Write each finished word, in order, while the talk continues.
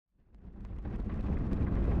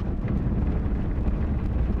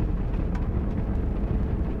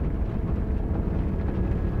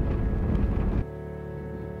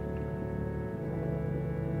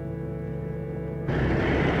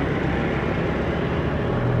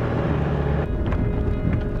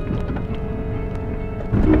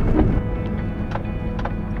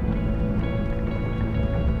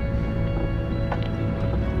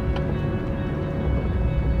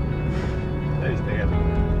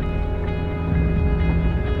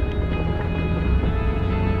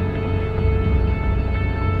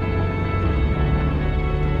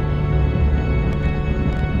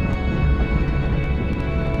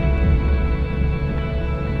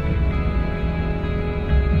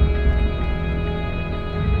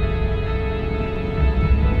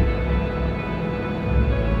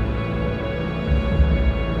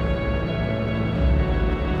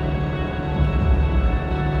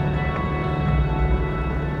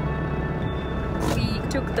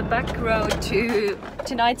took the back road to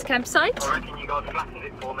tonight's campsite. I reckon you guys flattened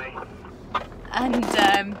it for me. And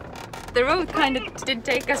the road kind of didn't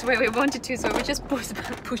take us where we wanted to, so we just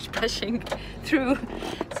push bashing through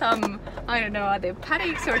some, I don't know, either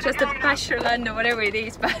paddocks or just a pasture land or whatever it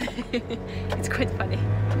is, but it's quite funny.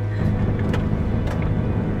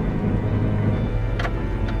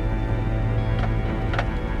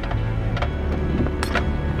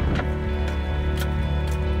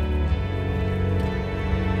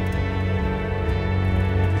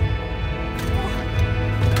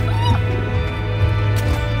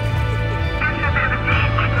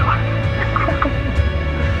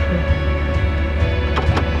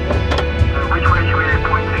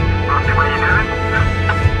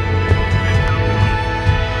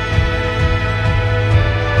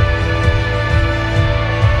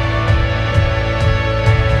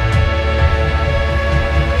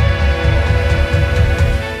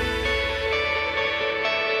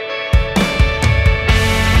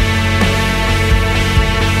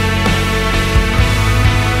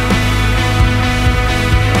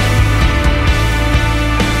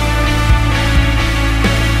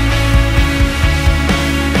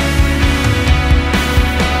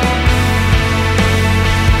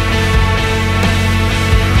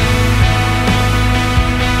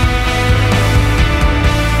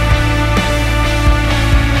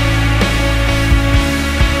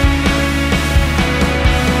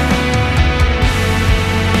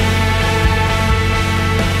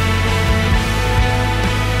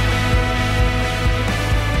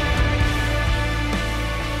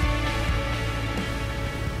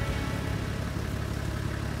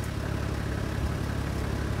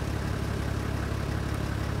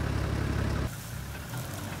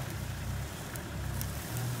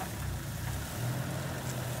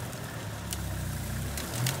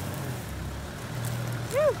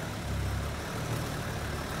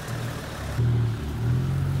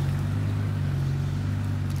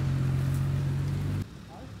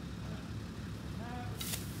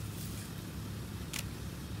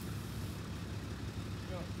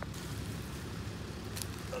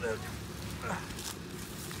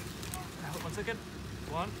 One second.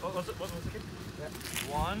 One second. Yeah.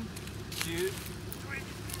 1, 2, 3.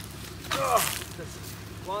 Oh, that's it.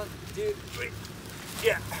 1, 2, 3.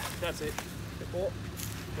 Yeah, that's it. 4.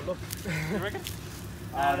 Good luck. You reckon?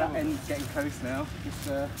 That end's getting close now. Just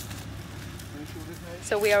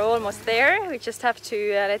So we are almost there. We just have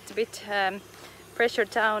to let a bit pressure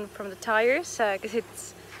down from the tires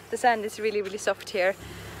because the sand is really soft here.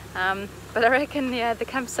 But I reckon, yeah, the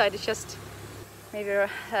campsite is just maybe a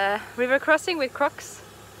river crossing with crocs,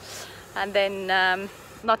 and then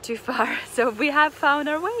not too far. So we have found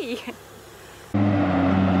our way.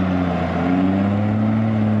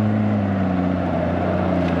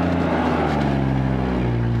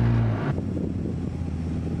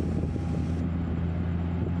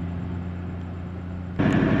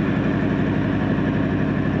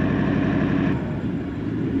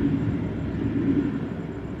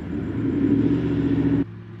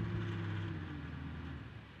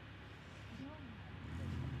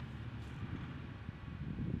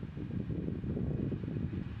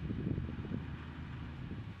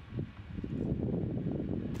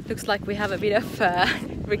 Looks like we have a bit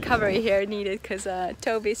of recovery here needed because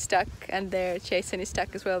Toby's stuck and there Jason is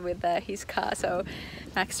stuck as well with his car. So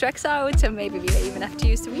Max tracks out, so maybe we even have to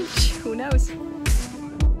use the winch. Who knows?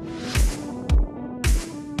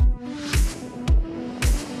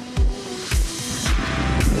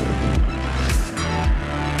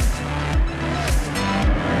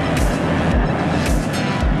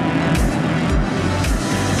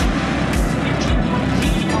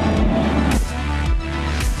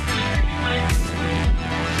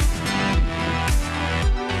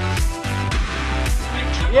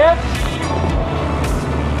 Yep.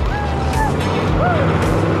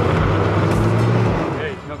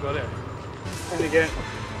 Okay, not got it. And again.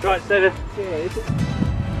 Right, stay there.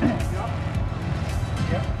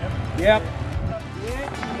 Yep. Yep.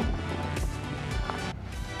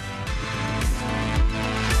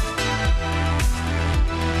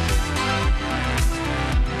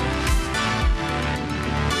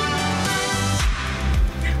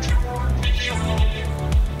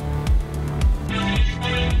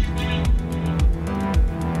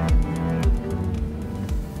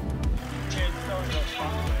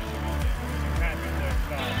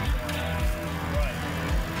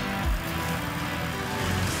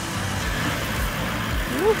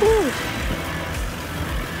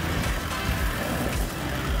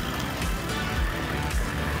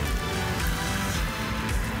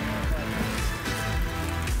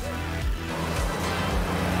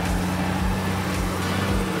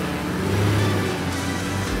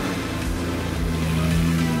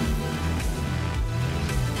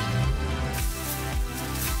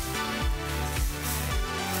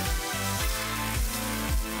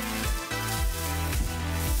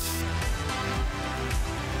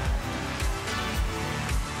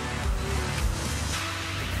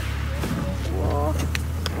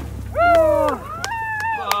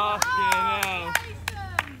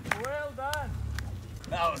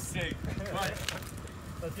 That was sick. Right.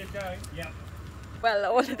 Let's get going. Yep. Well,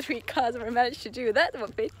 all the 3 cars have managed to do that a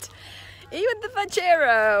bit. Even the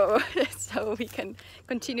PAJERO! So we can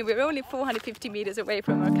continue. We're only 450 meters away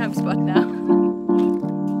from our camp spot now.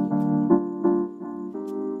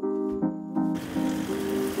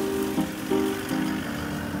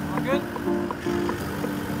 All good?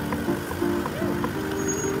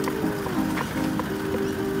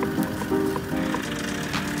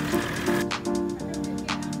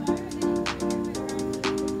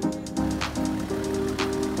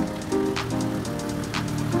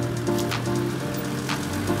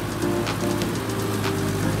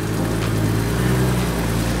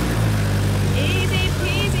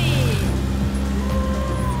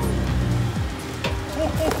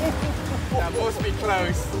 That must be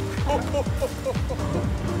close.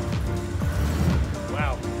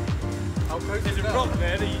 Wow. How close There's is a that? rock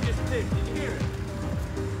there that you just did. Did you hear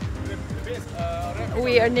it?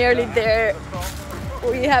 We are nearly there.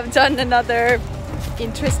 We have done another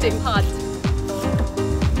interesting part.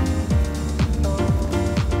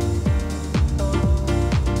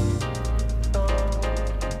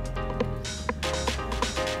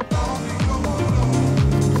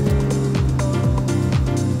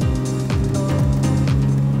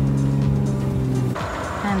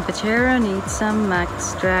 And PAJERO needs some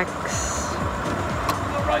max tracks.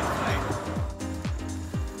 Right,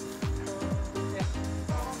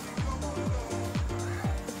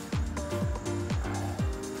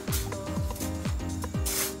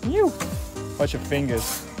 You. Watch your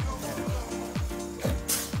fingers.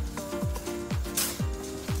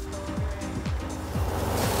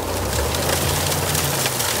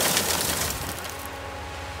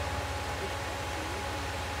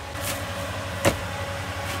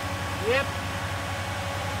 Yep.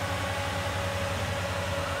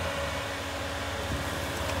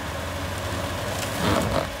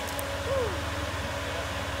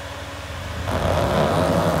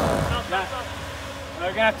 We're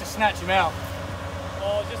gonna have to snatch him out.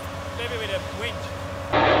 Or just maybe with a winch.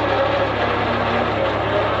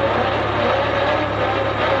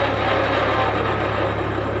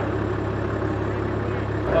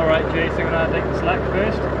 Alright, Jason, I'm gonna take the slack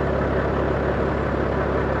first.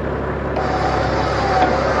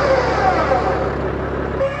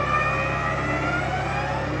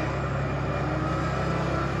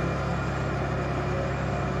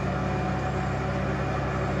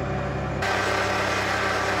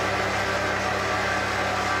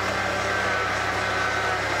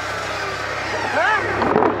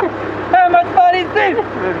 How much fun is this?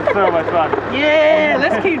 This is so much fun. Yeah,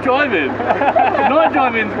 let's keep driving. Night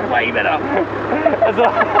driving's way better.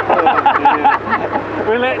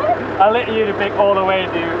 I'll let you pick all the way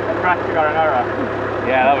to practice or an error.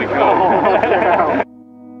 Yeah, that'll be cool.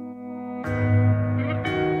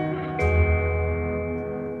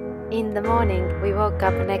 In the morning, we woke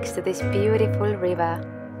up next to this beautiful river.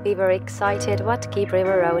 We were excited what Gibb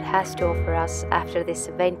River Road has to offer us after this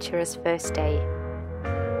adventurous first day.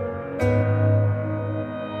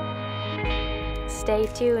 Stay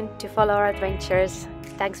tuned to follow our adventures.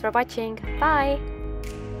 Thanks for watching. Bye!